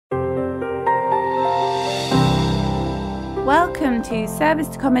Welcome to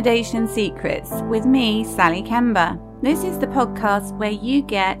Serviced Accommodation Secrets with me, Sally Kember. This is the podcast where you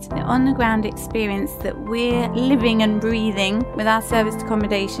get the on-the-ground experience that we're living and breathing with our serviced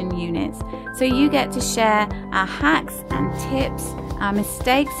accommodation units. So you get to share our hacks and tips, our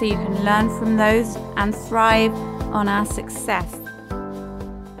mistakes, so you can learn from those and thrive on our success.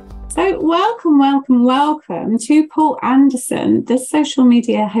 So welcome to Paul Anderson, the social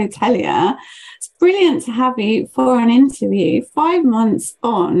media hotelier. It's brilliant to have you for an interview 5 months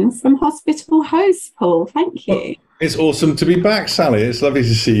on from Hospitable host, Paul. Thank you. Well, it's awesome to be back, Sally. It's lovely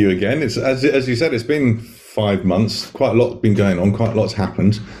to see you again. It's as you said, it's been 5 months. Quite a lot's been going on. Quite a lot's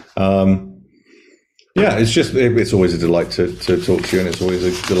happened. It's always a delight to talk to you, and it's always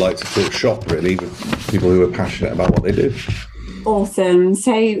a delight to talk shop, really, with people who are passionate about what they do. Awesome.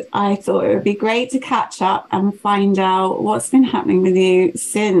 So I thought it would be great to catch up and find out what's been happening with you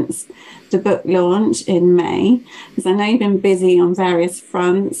since the book launch in May, because I know you've been busy on various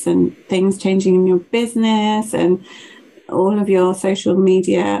fronts and things changing in your business and all of your social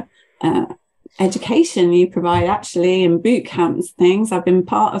media education you provide, actually, and boot camps things. I've been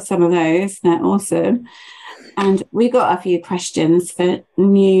part of some of those. They're awesome. And we got a few questions for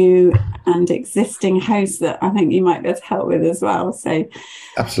new and existing hosts that I think you might be able to help with as well. So,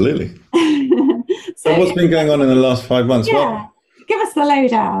 absolutely. So what's been going on in the last 5 months? Yeah, well, give us the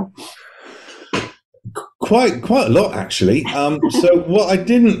lowdown. Quite a lot, actually. So what I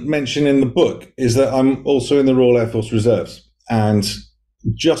didn't mention in the book is that I'm also in the Royal Air Force Reserves. And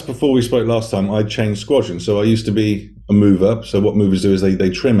just before we spoke last time, I changed squadron. So I used to be a mover. So what movers do is they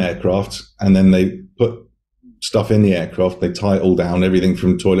trim aircraft and then they put stuff in the aircraft. They tie it all down, everything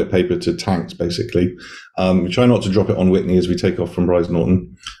from toilet paper to tanks, basically. We try not to drop it on Whitney as we take off from Brize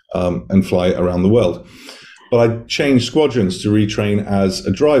Norton and fly it around the world. But I changed squadrons to retrain as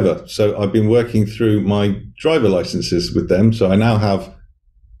a driver. So I've been working through my driver licenses with them. So I now have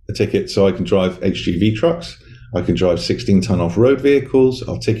a ticket so I can drive HGV trucks. I can drive 16-ton off-road vehicles,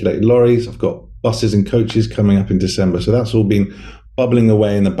 articulated lorries. I've got buses and coaches coming up in December. So that's all been bubbling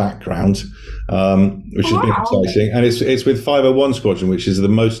away in the background, which has been exciting. And it's with 501 Squadron, which is the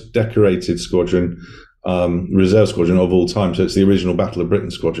most decorated squadron, reserve squadron of all time. So it's the original Battle of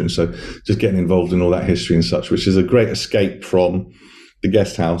Britain squadron. So just getting involved in all that history and such, which is a great escape from the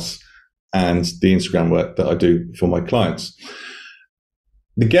guest house and the Instagram work that I do for my clients.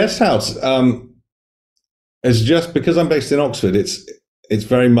 The guest house is just because I'm based in Oxford, it's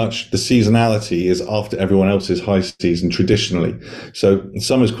very much the seasonality is after everyone else's high season traditionally. So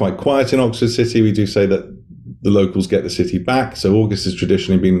summer's quite quiet in Oxford City. We do say that the locals get the city back. So August has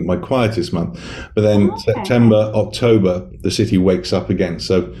traditionally been my quietest month. But then September, October, the city wakes up again.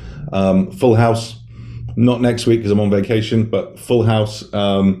 So full house, not next week because I'm on vacation, but full house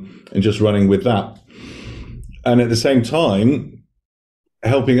and just running with that. And at the same time,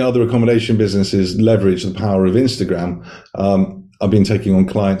 helping other accommodation businesses leverage the power of Instagram. I've been taking on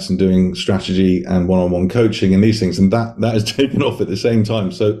clients and doing strategy and one-on-one coaching and these things, and that has taken off at the same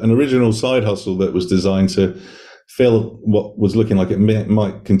time. So an original side hustle that was designed to fill what was looking like it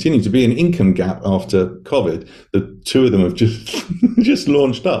might continue to be an income gap after COVID, the two of them have just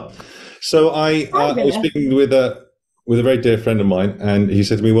launched up. So I was speaking with a very dear friend of mine, and he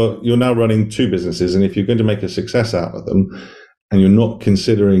said to me, well, you're now running two businesses, and if you're going to make a success out of them, and you're not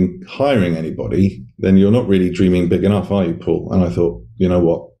considering hiring anybody, then you're not really dreaming big enough, are you, Paul? And I thought, you know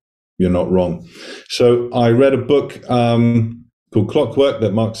what? You're not wrong. So I read a book called Clockwork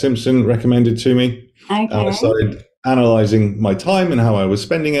that Mark Simpson recommended to me. Okay. And I started analyzing my time and how I was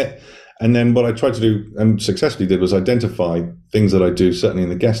spending it. And then what I tried to do and successfully did was identify things that I do, certainly in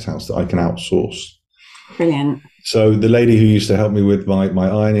the guest house, that I can outsource. Brilliant. So the lady who used to help me with my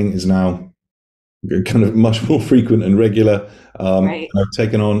ironing is now kind of much more frequent and regular. Right. I've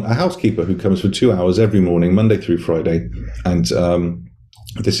taken on a housekeeper who comes for 2 hours every morning, Monday through Friday. And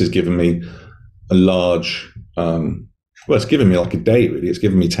this has given me a large, it's given me like a day, really. It's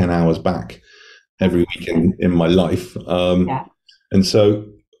given me 10 hours back every week in my life. And so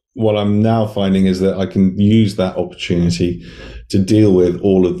what I'm now finding is that I can use that opportunity to deal with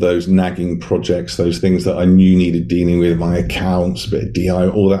all of those nagging projects, those things that I knew needed dealing with, my accounts, a bit of DI,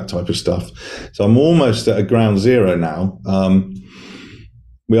 all that type of stuff. So I'm almost at a ground zero now.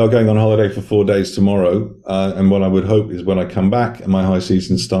 We are going on holiday for 4 days tomorrow. And what I would hope is when I come back and my high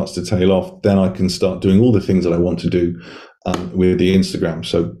season starts to tail off, then I can start doing all the things that I want to do with the Instagram.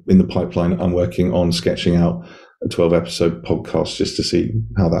 So in the pipeline, I'm working on sketching out a 12-episode podcast just to see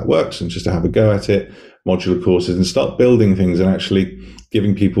how that works and just to have a go at it, modular courses, and start building things and actually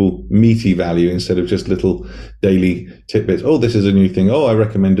giving people meaty value instead of just little daily tidbits. Oh, this is a new thing. Oh, I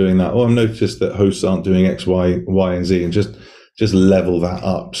recommend doing that. Oh, I've noticed that hosts aren't doing X, Y, and Z, and just just level that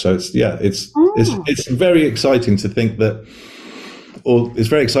up. So it's very exciting to think that, or it's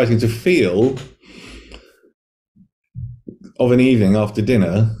very exciting to feel of an evening after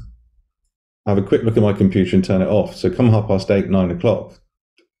dinner, have a quick look at my computer and turn it off. So come 8:30, 9:00,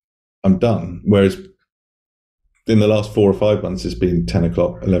 I'm done. Whereas in the last 4 or 5 months, it's been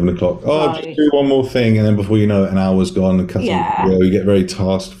 10:00, 11:00. Oh, I'll just do one more thing. And then before you know it, an hour's gone and cuts on the video. You get very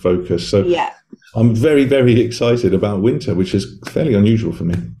task focused. So I'm very, very excited about winter, which is fairly unusual for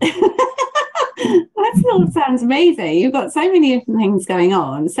me. That still sounds amazing. You've got so many different things going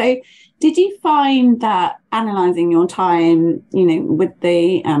on. So did you find that analysing your time, with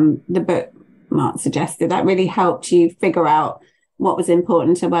the book Mark suggested, that really helped you figure out what was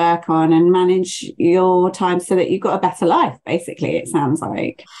important to work on and manage your time so that you got a better life, basically, it sounds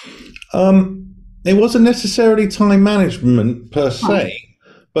like? It wasn't necessarily time management per se,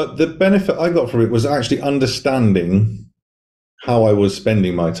 but the benefit I got from it was actually understanding how I was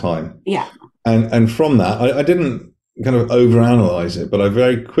spending my time. Yeah. And from that, I didn't kind of overanalyze it, but I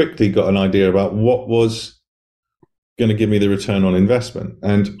very quickly got an idea about what was going to give me the return on investment.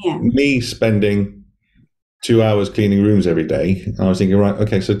 And me spending 2 hours cleaning rooms every day, I was thinking, right,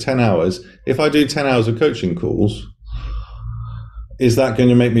 okay, so 10 hours. If I do 10 hours of coaching calls, is that going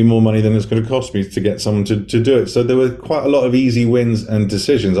to make me more money than it's going to cost me to get someone to do it? So there were quite a lot of easy wins and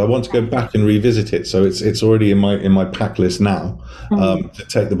decisions. I want to go back and revisit it. So it's already in my pack list now, to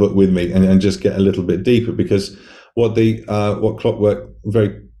take the book with me and just get a little bit deeper, because what Clockwork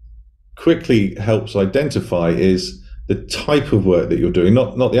very quickly helps identify is the type of work that you're doing,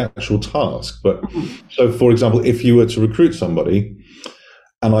 not the actual task. But so, for example, if you were to recruit somebody,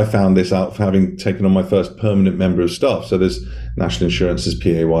 and I found this out for having taken on my first permanent member of staff. So there's national insurance, there's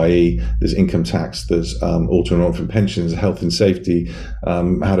PAYE, there's income tax, there's auto enrollment for pensions, health and safety,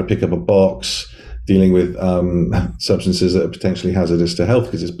 how to pick up a box, dealing with substances that are potentially hazardous to health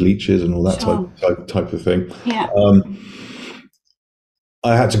because it's bleaches and all that type of thing. Yeah.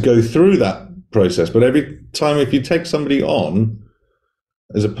 I had to go through that process. But every time, if you take somebody on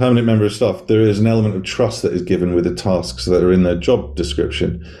as a permanent member of staff, there is an element of trust that is given with the tasks that are in their job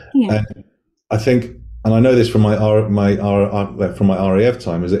description. Yeah. And I think, and I know this from my RAF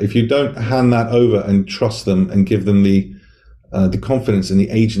time, is that if you don't hand that over and trust them and give them the confidence and the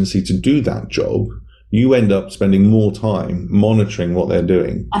agency to do that job, you end up spending more time monitoring what they're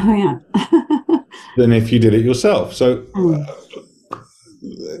doing than if you did it yourself. So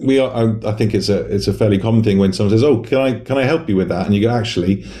I think it's a fairly common thing when someone says, "Oh, can I help you with that?" And you go,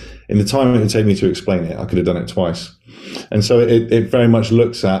 "Actually, in the time it would take me to explain it, I could have done it twice." And so it very much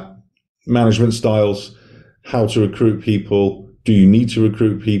looks at management styles, how to recruit people. Do you need to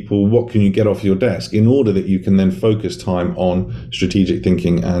recruit people? What can you get off your desk in order that you can then focus time on strategic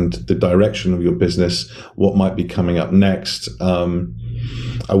thinking and the direction of your business? What might be coming up next?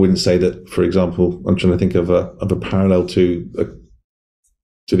 I wouldn't say that, for example, I'm trying to think of a parallel to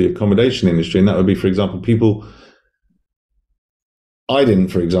the accommodation industry, and that would be, for example, I didn't,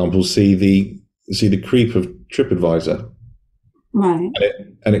 for example, see the creep of TripAdvisor, right?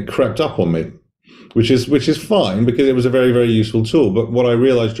 And it crept up on me, which is fine because it was a very, very useful tool. But what I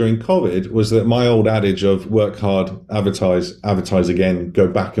realized during COVID was that my old adage of work hard, advertise again, go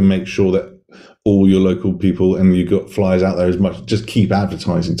back and make sure that all your local people and you've got flyers out there as much, just keep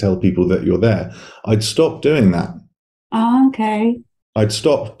advertising, tell people that you're there. I'd stopped doing that. Oh, okay. I'd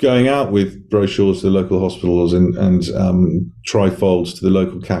stopped going out with brochures to the local hospitals and trifolds to the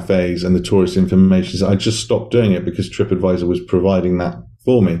local cafes and the tourist information. I just stopped doing it because TripAdvisor was providing that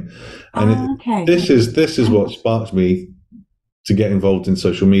for me. And this is what sparked me to get involved in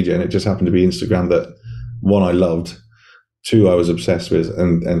social media. And it just happened to be Instagram that, one, I loved, two, I was obsessed with,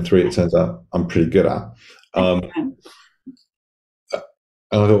 and three, it turns out I'm pretty good at. And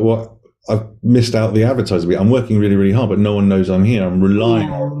I thought, what? I've missed out the advertising bit. I'm working really, really hard, but no one knows I'm here. I'm relying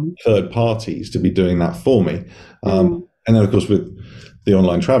on third parties to be doing that for me. And then, of course, with the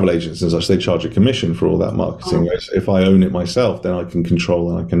online travel agents and such, they charge a commission for all that marketing. If I own it myself, then I can control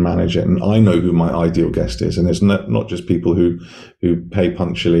and I can manage it. And I know who my ideal guest is. And it's not just people who pay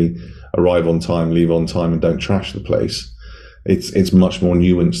punctually, arrive on time, leave on time, and don't trash the place. It's much more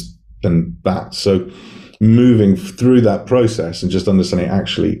nuanced than that. So moving through that process and just understanding,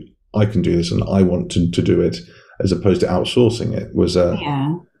 actually, I can do this and I want to do it, as opposed to outsourcing it, was a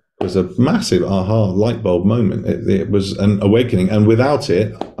massive aha light bulb moment. It was an awakening. And without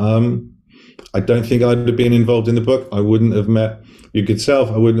it, I don't think I'd have been involved in the book. I wouldn't have met you good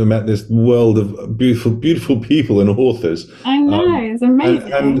self. I wouldn't have met this world of beautiful, beautiful people and authors. I know, it's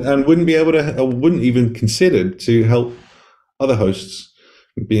amazing. And wouldn't be able to, or wouldn't even consider to help other hosts,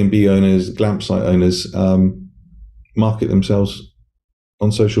 B&B owners, glamp site owners, market themselves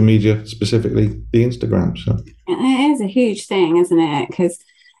on social media, specifically the Instagram. So it is a huge thing, isn't it? Because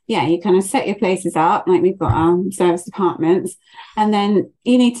you kind of set your places up, like we've got our service departments, and then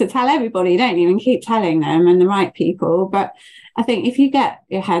you need to tell everybody, don't you, and keep telling them, and the right people. But I think if you get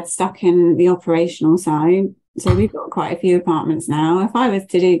your head stuck in the operational side, so we've got quite a few apartments now. If I was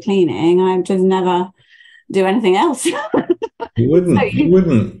to do cleaning, I'd just never do anything else. You wouldn't. You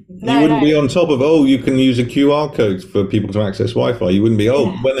wouldn't be on top of, you can use a QR code for people to access Wi-Fi. You wouldn't be,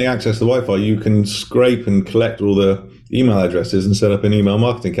 when they access the Wi-Fi, you can scrape and collect all the email addresses and set up an email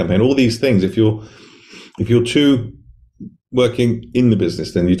marketing campaign. All these things. If you're too working in the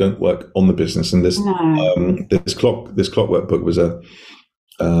business, then you don't work on the business. And this clockwork book was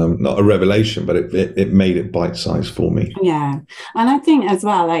not a revelation, but it made it bite-sized for me. Yeah. And I think as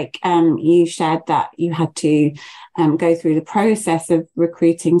well, like you shared that you had to go through the process of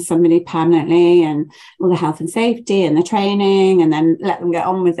recruiting somebody permanently and all the health and safety and the training, and then let them get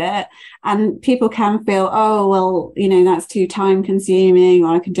on with it. And people can feel, that's too time consuming,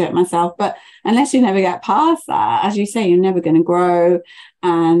 or I can do it myself. But unless you never get past that, as you say, you're never going to grow.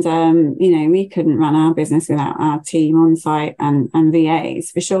 And, we couldn't run our business without our team on site and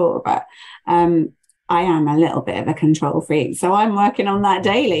VAs for sure. But I am a little bit of a control freak, so I'm working on that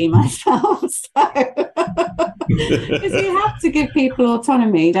daily myself. Because you have to give people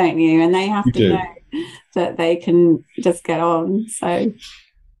autonomy, don't you? And they have to know that they can just get on. So,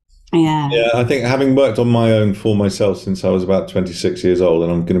 yeah. Yeah, I think having worked on my own for myself since I was about 26 years old,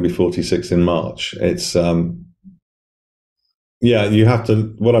 and I'm going to be 46 in March, it's... you have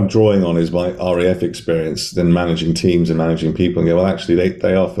to, what I'm drawing on is my RAF experience, then managing teams and managing people, and go, well, actually,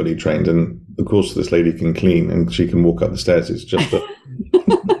 they are fully trained. And of course, this lady can clean and she can walk up the stairs. It's just that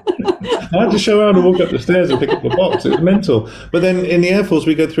I had to show her how to walk up the stairs and pick up the box. It was mental. But then in the Air Force,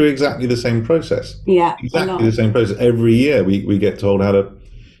 we go through exactly the same process. Yeah. Exactly the same process. Every year we get told how to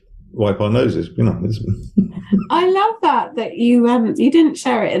wipe our noses. I love that you didn't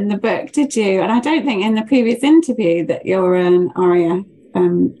share it in the book, did you? And I don't think in the previous interview that you're an RAF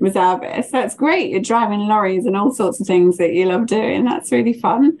reservist. That's great. You're driving lorries and all sorts of things that you love doing. That's really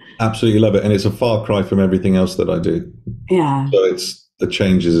fun. Absolutely love it, and it's a far cry from everything else that I do. Yeah. So the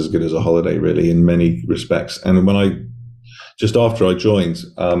change is as good as a holiday, really, in many respects. And just after I joined,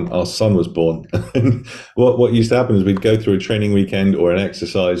 our son was born. what used to happen is we'd go through a training weekend or an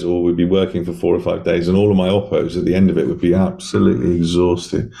exercise, or we'd be working for 4 or 5 days, and all of my oppos at the end of it would be absolutely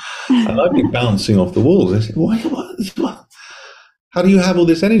exhausted. And I'd be bouncing off the walls. I said, what? How do you have all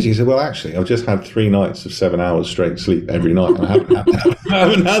this energy? He said, well, actually, I've just had 3 nights of 7 hours straight sleep every night. And I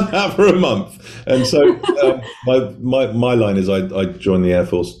haven't had that for a month. And so my line is I joined the Air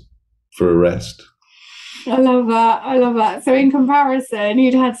Force for a rest. I love that. So in comparison,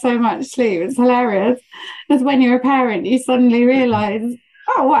 you'd had so much sleep. It's hilarious. Because when you're a parent, you suddenly realise,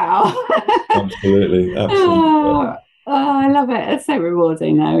 oh, wow. Absolutely. Oh, I love it. It's so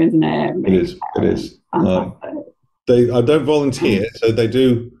rewarding though, isn't it? It is. I don't volunteer, so they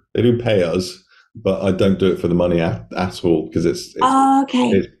do pay us, but I don't do it for the money at all, because it's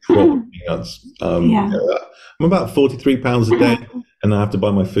probably nuts. I'm about £43 a day, and I have to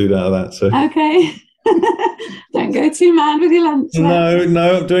buy my food out of that. So okay. Don't go too mad with your lunch.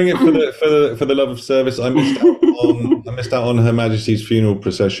 No, I'm doing it for the love of service. I missed out on Her Majesty's funeral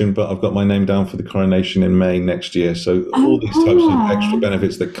procession, but I've got my name down for the coronation in May next year. So all these types of extra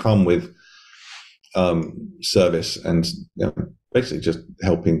benefits that come with service and basically just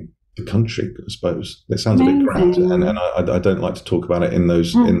helping the country, I suppose. It sounds a bit grand, and I don't like to talk about it in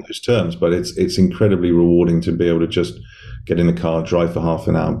those terms, but it's incredibly rewarding to be able to just get in a car, drive for half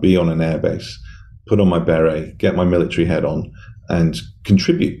an hour, be on an airbase, put on my beret, get my military head on, and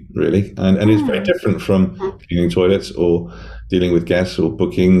contribute, really. And it's very different from cleaning toilets or dealing with guests or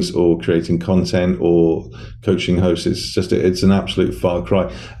bookings or creating content or coaching hosts. It's an absolute far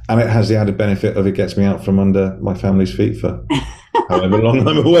cry. And it has the added benefit of it gets me out from under my family's feet for however long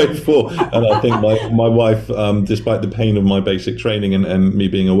I'm away for. And I think my wife, despite the pain of my basic training and me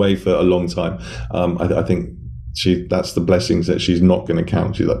being away for a long time, I think that's the blessings that she's not going to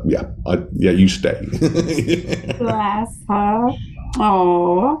count. She's like, you stay. Bless her.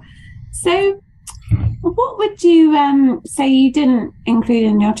 Oh, so what would you say you didn't include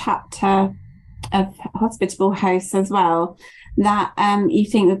in your chapter of hospitable hosts as well, that you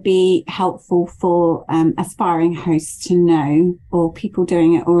think would be helpful for aspiring hosts to know, or people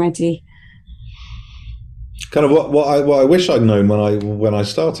doing it already? Kind of what I wish I'd known when I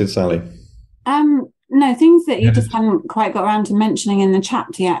started, Sally. No, things that you just hadn't quite got around to mentioning in the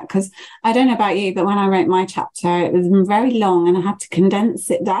chapter yet, because I don't know about you, but when I wrote my chapter, it was very long and I had to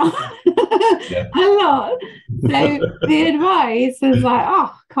condense it down a lot. So the advice was like,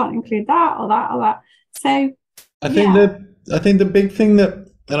 oh, can't include that or that or that. So I think the big thing that,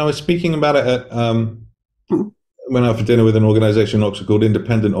 and I was speaking about it at went out for dinner with an organisation in Oxford called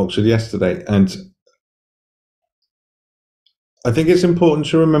Independent Oxford yesterday, and I think it's important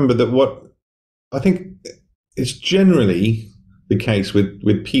to remember that I think it's generally the case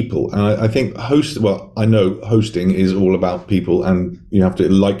with people, and I think I know hosting is all about people, and you have to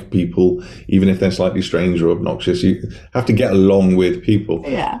like people, even if they're slightly strange or obnoxious. You have to get along with people.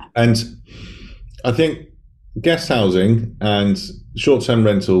 Yeah. And I think guest housing and short-term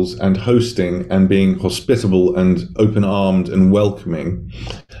rentals and hosting and being hospitable and open-armed and welcoming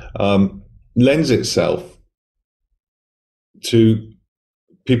lends itself to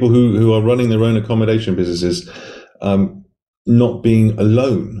people who are running their own accommodation businesses not being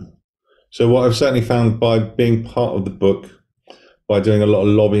alone. So what I've certainly found by being part of the book, by doing a lot of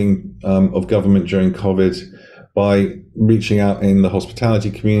lobbying of government during COVID, by reaching out in the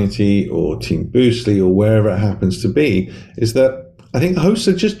hospitality community or Team Boostly or wherever it happens to be, is that I think hosts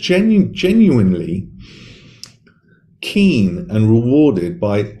are just genuinely keen and rewarded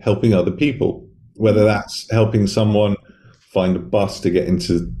by helping other people, whether that's helping someone find a bus to get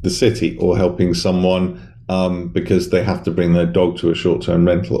into the city, or helping someone because they have to bring their dog to a short-term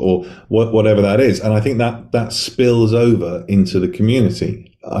rental, or whatever that is. And I think that spills over into the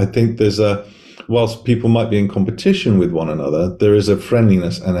community. I think whilst people might be in competition with one another, there is a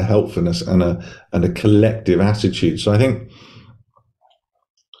friendliness and a helpfulness and a collective attitude. So I think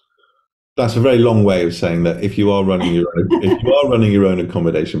that's a very long way of saying that if you are running your own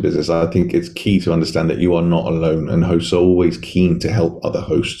accommodation business, I think it's key to understand that you are not alone, and hosts are always keen to help other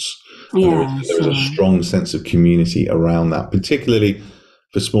hosts. Yeah, there is a strong sense of community around that, particularly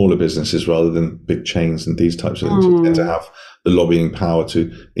for smaller businesses rather than big chains and these types of things that tend to have the lobbying power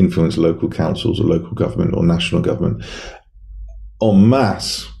to influence local councils or local government or national government en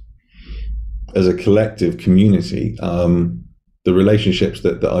masse as a collective community. The relationships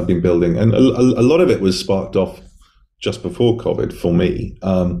that I've been building, and a lot of it was sparked off just before COVID for me.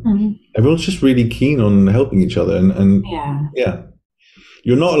 Everyone's just really keen on helping each other, and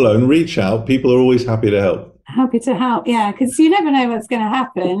you're not alone. Reach out. People are always happy to help. Happy to help, yeah, because you never know what's going to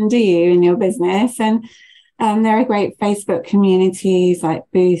happen, do you, in your business? And there are great Facebook communities like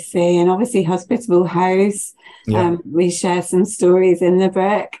Boostly and obviously Hospitable Hosts. Yeah. We share some stories in the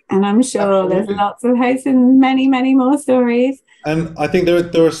book, and I'm sure there's lots of hosts and many, many more stories. And I think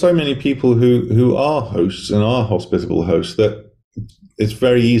there are so many people who are hosts and are hospitable hosts that it's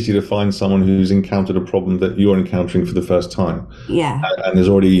very easy to find someone who's encountered a problem that you're encountering for the first time. Yeah. And has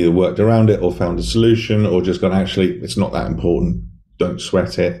already either worked around it or found a solution, or just gone, actually, it's not that important. Don't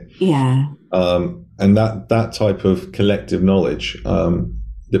sweat it. Yeah. And that type of collective knowledge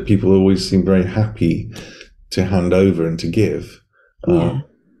that people always seem very happy to hand over and to give.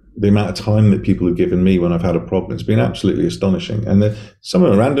 The amount of time that people have given me when I've had a problem, it's been absolutely astonishing. And some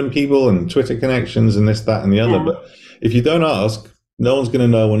are random people and Twitter connections and this, that, and the other. But if you don't ask, no one's going to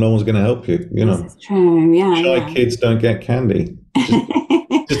know, and no one's going to help you. You know, this is true. Yeah. Shy kids don't get candy.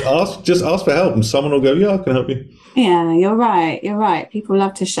 Just ask for help, and someone will go, "Yeah, I can help you." Yeah, you're right. You're right. People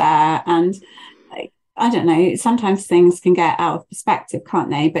love to share, and I don't know, sometimes things can get out of perspective, can't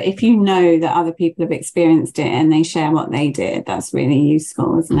they? But if you know that other people have experienced it and they share what they did, that's really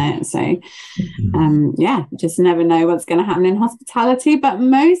useful, isn't it? So, you just never know what's going to happen in hospitality, but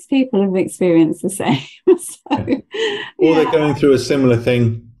most people have experienced the same. Or they're going through a similar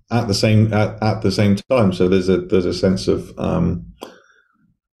thing at the same time. So there's a sense of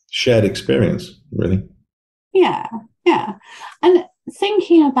shared experience, really. Yeah. And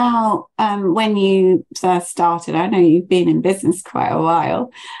thinking about when you first started, I know you've been in business quite a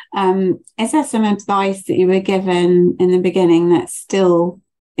while. Is there some advice that you were given in the beginning that still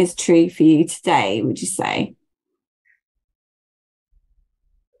is true for you today, would you say?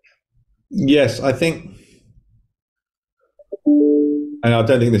 Yes, I think, and I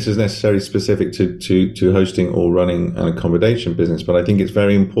don't think this is necessarily specific to hosting or running an accommodation business, but I think it's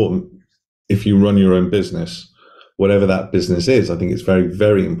very important if you run your own business, whatever that business is. I think it's very,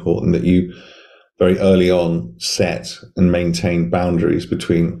 very important that you very early on set and maintain boundaries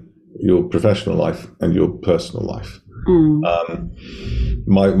between your professional life and your personal life.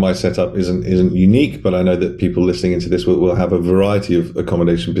 My setup isn't unique, but I know that people listening into this will have a variety of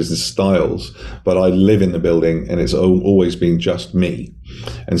accommodation business styles. But I live in the building, and it's always been just me,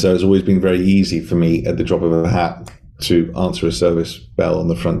 and so it's always been very easy for me at the drop of a hat to answer a service bell on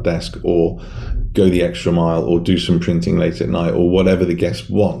the front desk, or go the extra mile, or do some printing late at night, or whatever the guest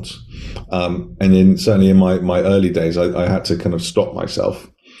wants. And then certainly in my early days, I had to kind of stop myself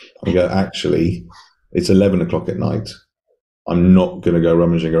and go, actually, it's 11 o'clock at night. I'm not going to go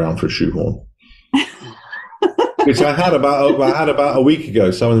rummaging around for a shoehorn. Which I had about a week ago.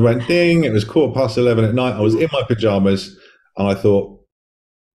 Someone went ding. It was 11:15 at night. I was in my pajamas, and I thought,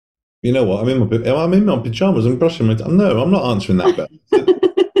 you know what? I'm in my pajamas. I'm brushing my. No, I'm not answering that bell.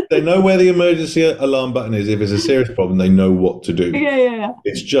 They know where the emergency alarm button is. If it's a serious problem, they know what to do. Yeah.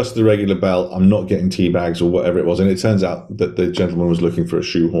 It's just the regular bell. I'm not getting tea bags or whatever it was. And it turns out that the gentleman was looking for a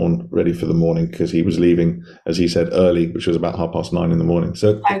shoehorn ready for the morning because he was leaving, as he said, early, which was about 9:30 in the morning.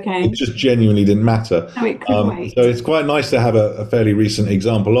 So it just genuinely didn't matter. Oh, it could wait. So it's quite nice to have a fairly recent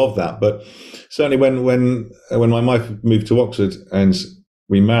example of that. But certainly when my wife moved to Oxford and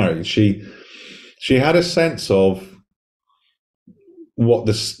we married, she had a sense of what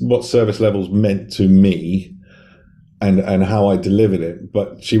service levels meant to me and how I delivered it.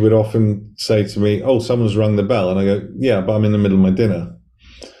 But she would often say to me, oh, someone's rung the bell. And I go, yeah, but I'm in the middle of my dinner.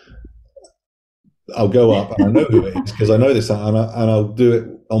 I'll go up and I know who it is because I know this, and I'll do it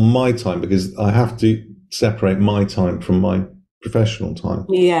on my time because I have to separate my time from my professional time.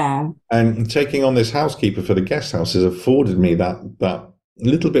 Yeah. And taking on this housekeeper for the guest house has afforded me that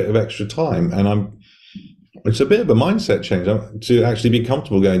little bit of extra time. And it's a bit of a mindset change to actually be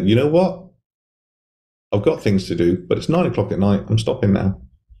comfortable going, you know what? I've got things to do, but it's 9 o'clock at night. I'm stopping now.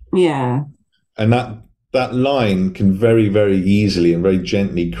 Yeah. And that line can very, very easily and very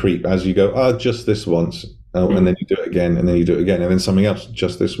gently creep as you go, just this once. And then you do it again, and then you do it again, and then something else,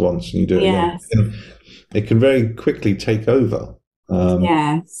 just this once, and you do it again. And it can very quickly take over. So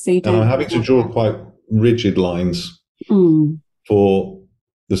you and I'm having to draw quite rigid lines for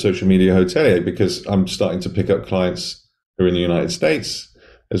the social media hotelier because I'm starting to pick up clients who are in the United States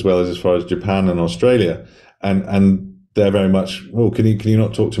as well as far as Japan and Australia, and they're very much, well, can you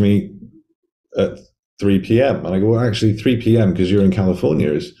not talk to me at 3 p.m. And I go, well, actually 3 p.m. because you're in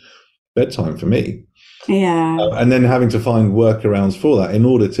California is bedtime for me. Yeah. And then having to find workarounds for that in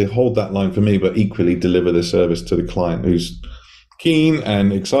order to hold that line for me, but equally deliver the service to the client who's keen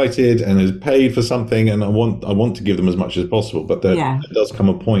and excited and is paid for something, and I want to give them as much as possible, but there does come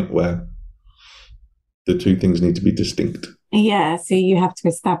a point where the two things need to be distinct. Yeah, so you have to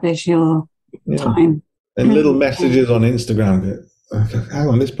establish your time. And little messages on Instagram. Hang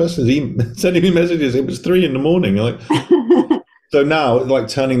on, this person's sending me messages. It was 3 a.m. Like, so now, like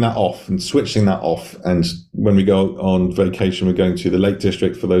turning that off and switching that off. And when we go on vacation, we're going to the Lake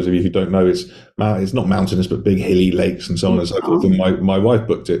District. For those of you who don't know, it's not mountainous, but big hilly lakes and so on and so forth. And my wife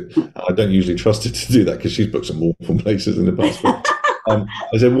booked it. And I don't usually trust her to do that because she's booked some awful places in the past. But,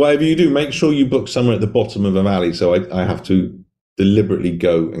 I said, whatever you do, make sure you book somewhere at the bottom of a valley. So I have to deliberately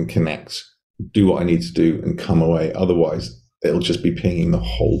go and connect, do what I need to do, and come away. Otherwise, it'll just be pinging the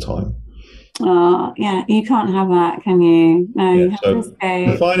whole time. Oh, yeah, you can't have that, can you? No, you have to stay.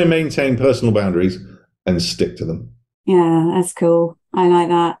 Define and maintain personal boundaries and stick to them. Yeah, that's cool. I like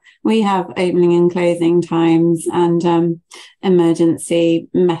that. We have opening and closing times and emergency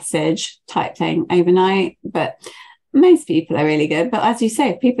message type thing overnight, but most people are really good. But as you say,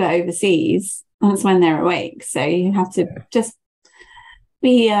 if people are overseas, that's when they're awake. So you have to just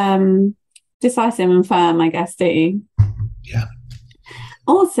be decisive and firm, I guess, don't you? Yeah.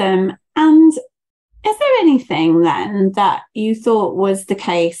 Awesome. And is there anything then that you thought was the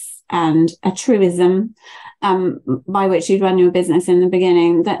case and a truism by which you'd run your business in the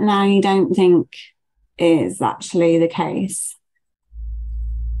beginning that now you don't think is actually the case?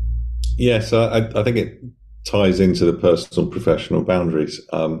 Yes, I think it ties into the personal professional boundaries.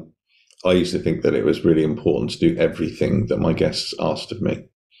 I used to think that it was really important to do everything that my guests asked of me.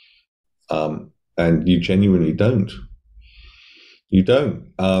 And you genuinely don't. You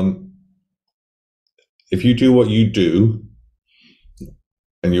don't. If you do what you do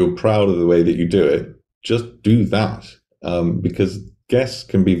and you're proud of the way that you do it, just do that. Because guests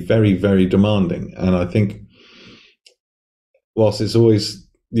can be very, very demanding. And I think whilst you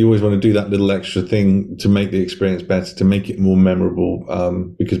always want to do that little extra thing to make the experience better, to make it more memorable,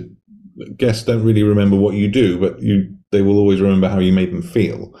 because guests don't really remember what you do, but they will always remember how you made them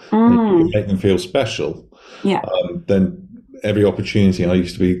feel. And if you can make them feel special, then every opportunity. I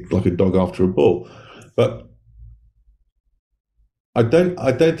used to be like a dog after a ball, but I don't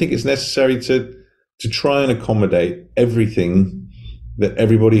think it's necessary to try and accommodate everything that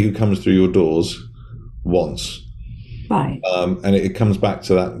everybody who comes through your doors wants. Right. And it comes back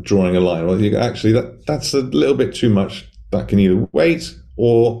to that drawing a line. Well, actually, that's a little bit too much. That can either wait,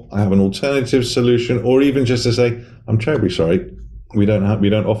 or I have an alternative solution, or even just to say, I'm terribly sorry. We don't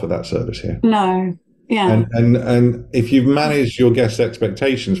offer that service here. No. Yeah. And if you've managed your guests'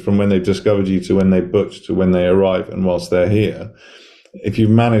 expectations from when they've discovered you to when they booked to when they arrive and whilst they're here, if you've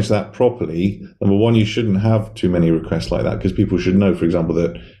managed that properly, number one, you shouldn't have too many requests like that, because people should know, for example,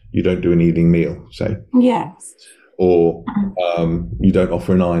 that you don't do an evening meal, say. Yes. Or you don't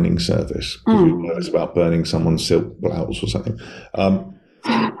offer an ironing service because you're nervous about burning someone's silk blouse or something. And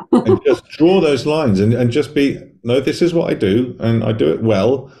just draw those lines and just be, no, this is what I do, and I do it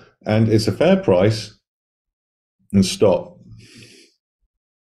well, and it's a fair price, and stop.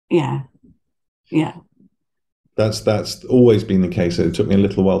 Yeah. Yeah. That's always been the case. It took me a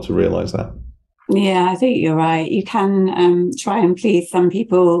little while to realize that. Yeah, I think you're right. You can try and please some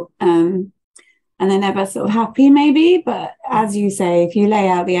people, and they're never sort of happy, maybe. But as you say, if you lay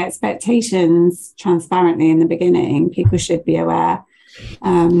out the expectations transparently in the beginning, people should be aware.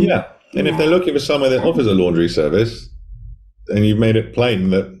 Yeah. And if they're looking for somewhere that offers a laundry service, and you've made it plain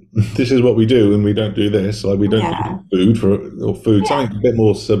that this is what we do and we don't do this, like we don't do food, something a bit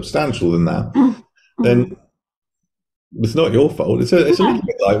more substantial than that, then it's not your fault. It's a little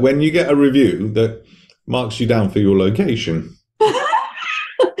bit like when you get a review that marks you down for your location.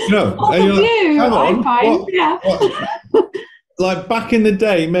 No, and you're like, come on, what? Like back in the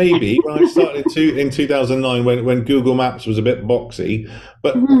day, maybe when I started in 2009, when Google Maps was a bit boxy,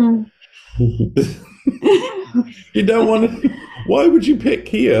 but you don't want to. Why would you pick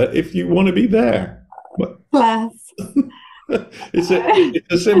here if you want to be there? Bless. It's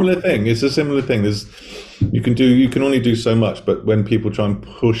a similar thing. It's a similar thing. You can only do so much, but when people try and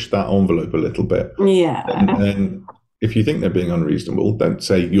push that envelope a little bit, and if you think they're being unreasonable, don't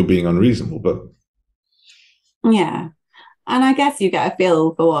say you're being unreasonable, but and I guess you get a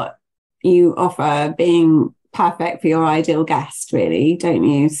feel for what you offer being perfect for your ideal guest, really, don't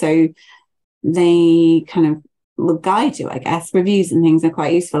you? So they kind of will guide you, I guess. Reviews and things are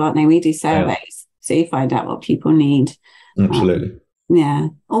quite useful, aren't they? We do surveys, so you find out what people need. Absolutely.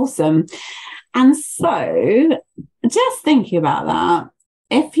 Awesome. And so just thinking about that,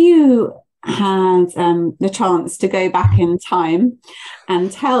 if you had the chance to go back in time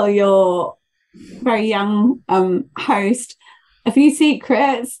and tell your very young host a few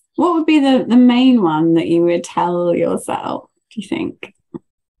secrets, what would be the main one that you would tell yourself, do you think?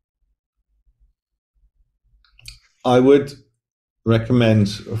 I would recommend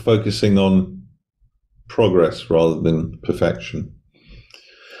focusing on progress rather than perfection,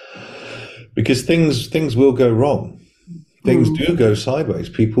 because things will go wrong. Things do go sideways.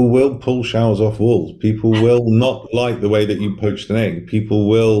 People will pull showers off walls. People will not like the way that you poached an egg. People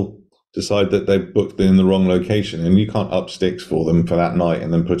will decide that they've booked in the wrong location, and you can't up sticks for them for that night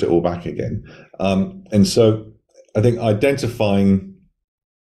and then put it all back again. And so I think identifying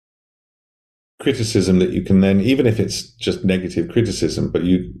criticism that you can then, even if it's just negative criticism, but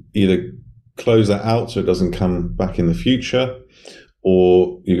you either close that out so it doesn't come back in the future,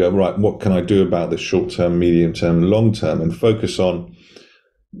 or you go, right, what can I do about this short-term, medium-term, long-term, and focus on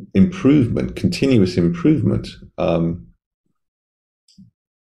improvement, continuous improvement,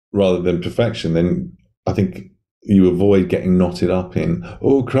 rather than perfection. Then I think you avoid getting knotted up in,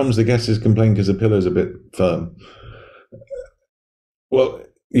 oh, crumbs, the guest has complained because the pillow's a bit firm. Well,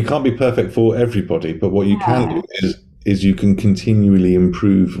 you can't be perfect for everybody, but what you can do is you can continually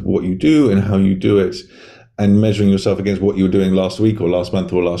improve what you do and how you do it, and measuring yourself against what you were doing last week or last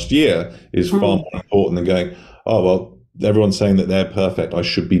month or last year is far more important than going, oh, well, everyone's saying that they're perfect, I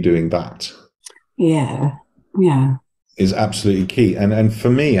should be doing that. Yeah. Is absolutely key. And for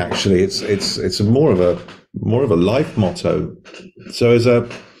me, actually, it's more of a life motto. So as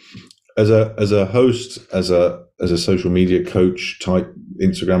a host, as a social media coach type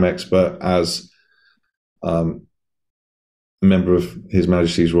Instagram expert, as a member of His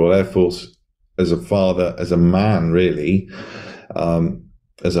Majesty's Royal Air Force, as a father, as a man, really,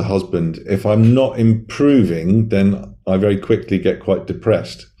 as a husband, if I'm not improving, then I very quickly get quite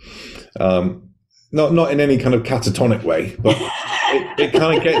depressed. Not in any kind of catatonic way, but it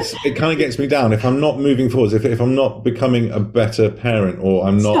kind of gets me down if I'm not moving forwards. If I'm not becoming a better parent, or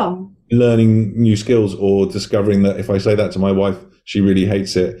I'm not learning new skills, or discovering that if I say that to my wife, she really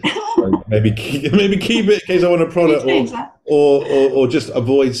hates it. maybe keep it in case I want to prod it, or just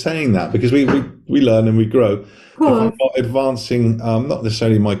avoid saying that, because we learn and we grow. If I'm not advancing, not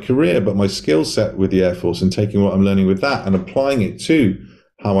necessarily my career, but my skill set with the Air Force, and taking what I'm learning with that and applying it to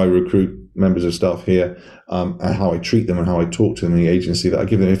how I recruit members of staff here, and how I treat them and how I talk to them in the agency that I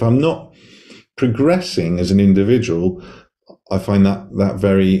give them. If I'm not progressing as an individual, I find that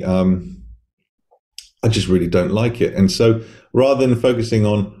very, I just really don't like it. And so rather than focusing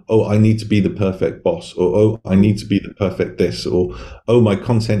on, oh, I need to be the perfect boss, or, oh, I need to be the perfect this, or, oh, my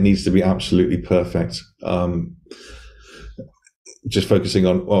content needs to be absolutely perfect. Just focusing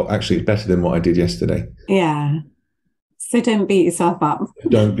on, well, actually, it's better than what I did yesterday. Yeah. So don't beat yourself up.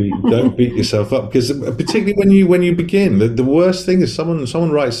 Don't beat yourself up, because particularly when you begin, the worst thing is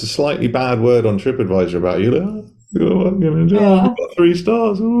someone writes a slightly bad word on TripAdvisor about you. Like, oh, what I'm going to do? I've got 3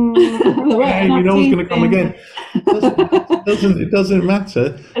 stars. Oh, okay, you know what's going to come again. It doesn't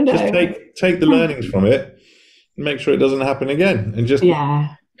matter. No. Just take the learnings from it and make sure it doesn't happen again. And just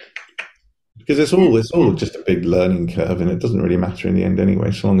because it's all just a big learning curve, and it doesn't really matter in the end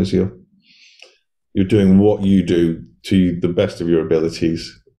anyway, so long as you're doing what you do to the best of your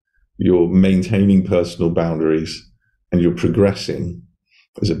abilities, you're maintaining personal boundaries, and you're progressing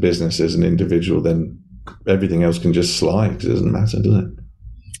as a business, as an individual, then everything else can just slide, because it doesn't matter, does it?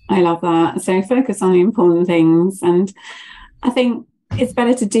 I love that. So focus on the important things. And I think it's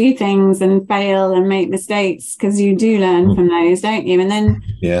better to do things and fail and make mistakes, because you do learn from those, don't you? And then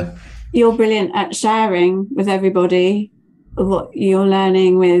you're brilliant at sharing with everybody what you're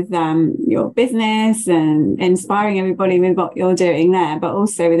learning with your business, and inspiring everybody with what you're doing there, but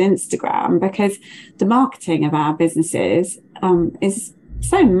also with Instagram, because the marketing of our businesses is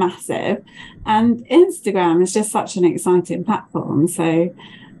so massive, and Instagram is just such an exciting platform. So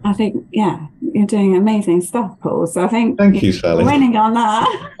I think, you're doing amazing stuff, Paul. So I think thank you, Sally. Winning on that.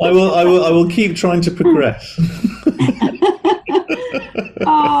 I will keep trying to progress.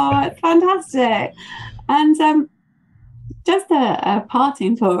 Oh, it's fantastic. And just a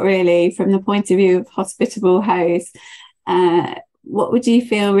parting thought, really, from the point of view of Hospitable Host. What would you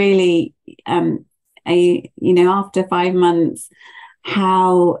feel really, after 5 months,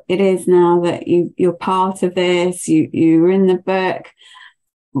 how it is now that you're part of this, you were in the book?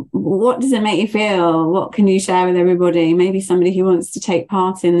 What does it make you feel? What can you share with everybody? Maybe somebody who wants to take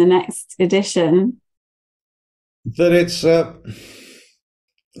part in the next edition. That it's so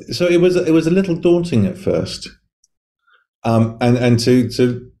it was a little daunting at first. And to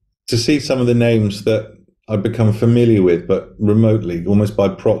see some of the names that I'd become familiar with, but remotely, almost by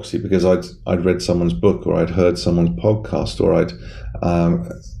proxy, because I'd read someone's book, or I'd heard someone's podcast, or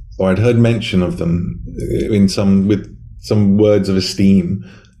I'd heard mention of them with some words of esteem.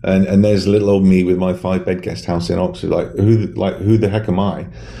 And there's little old me with my 5-bed guest house in Oxford, who the heck am I?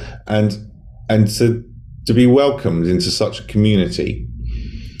 And to be welcomed into such a community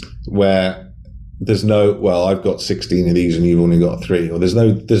where there's no, well, I've got 16 of these and you've only got 3, or there's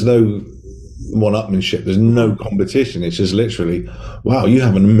no one-upmanship, there's no competition. It's just literally, wow, you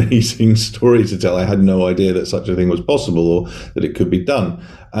have an amazing story to tell. I had no idea that such a thing was possible, or that it could be done.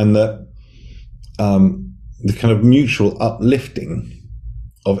 And that the kind of mutual uplifting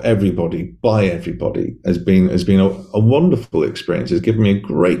of everybody by everybody has been a wonderful experience. It's given me a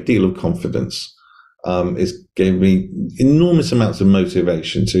great deal of confidence. It's given me enormous amounts of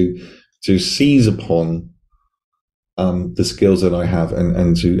motivation to seize upon the skills that I have,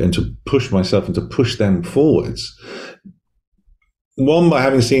 and to push myself and to push them forwards. One, by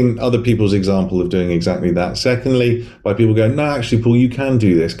having seen other people's example of doing exactly that. Secondly, by people going, no, actually, Paul, you can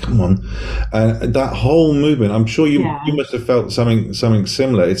do this. Come on. And that whole movement, I'm sure you must have felt something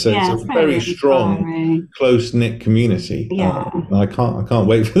similar. It's a very strong, close-knit community. Yeah. I can't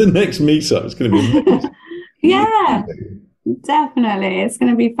wait for the next meetup. It's going to be amazing. Yeah, definitely. It's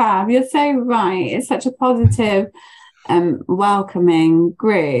going to be fab. You're so right. It's such a positive, welcoming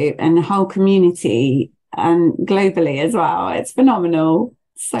group, and the whole community, and globally as well. It's phenomenal.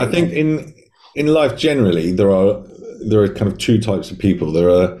 So I think in life generally, there are kind of 2 types of people. There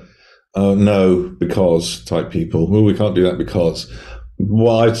are no because type people. Well, we can't do that because.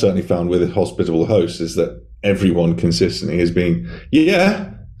 What I've certainly found with a Hospitable Host is that everyone consistently has been,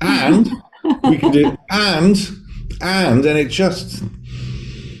 and we can do and it just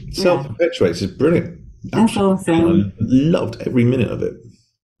self-perpetuates. It's brilliant. That's awesome. I loved every minute of it.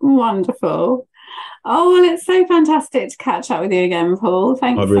 Wonderful. Oh, well, it's so fantastic to catch up with you again, Paul.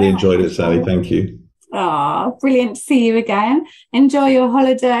 Thanks. I've really enjoyed it, Sally. Thank you. Oh, brilliant to see you again. Enjoy your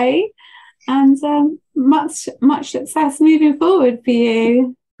holiday, and much success moving forward for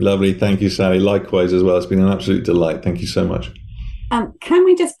you. Lovely. Thank you, Sally. Likewise as well. It's been an absolute delight. Thank you so much. Can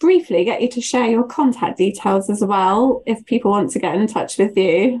we just briefly get you to share your contact details as well, if people want to get in touch with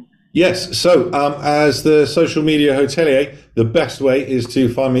you? Yes. So as the social media hotelier, the best way is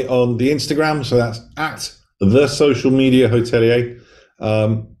to find me on the Instagram. So that's at the social media hotelier.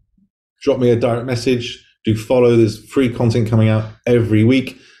 Drop me a direct message. Do follow. There's free content coming out every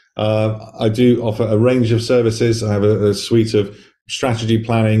week. I do offer a range of services. I have a suite of strategy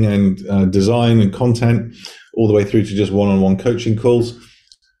planning and design and content. all the way through to just one-on-one coaching calls.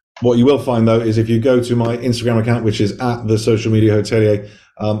 What you will find, though, is if you go to my Instagram account, which is at the Social Media Hotelier,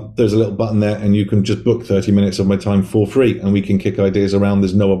 there's a little button there, and you can just book 30 minutes of my time for free, and we can kick ideas around.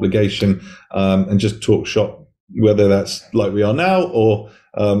 There's no obligation, and just talk shop, whether that's like we are now or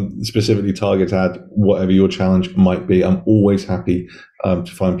specifically target ad, whatever your challenge might be. I'm always happy to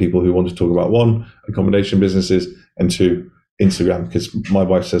find people who want to talk about, one, accommodation businesses, and two, Instagram, because my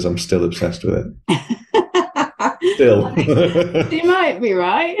wife says I'm still obsessed with it. Still. You might be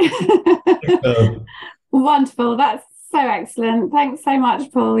right. Wonderful. That's so excellent. Thanks so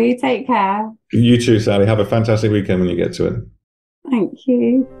much, Paul. You take care. You too, Sally. Have a fantastic weekend when you get to it. Thank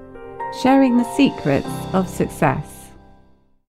you. Sharing the secrets of success.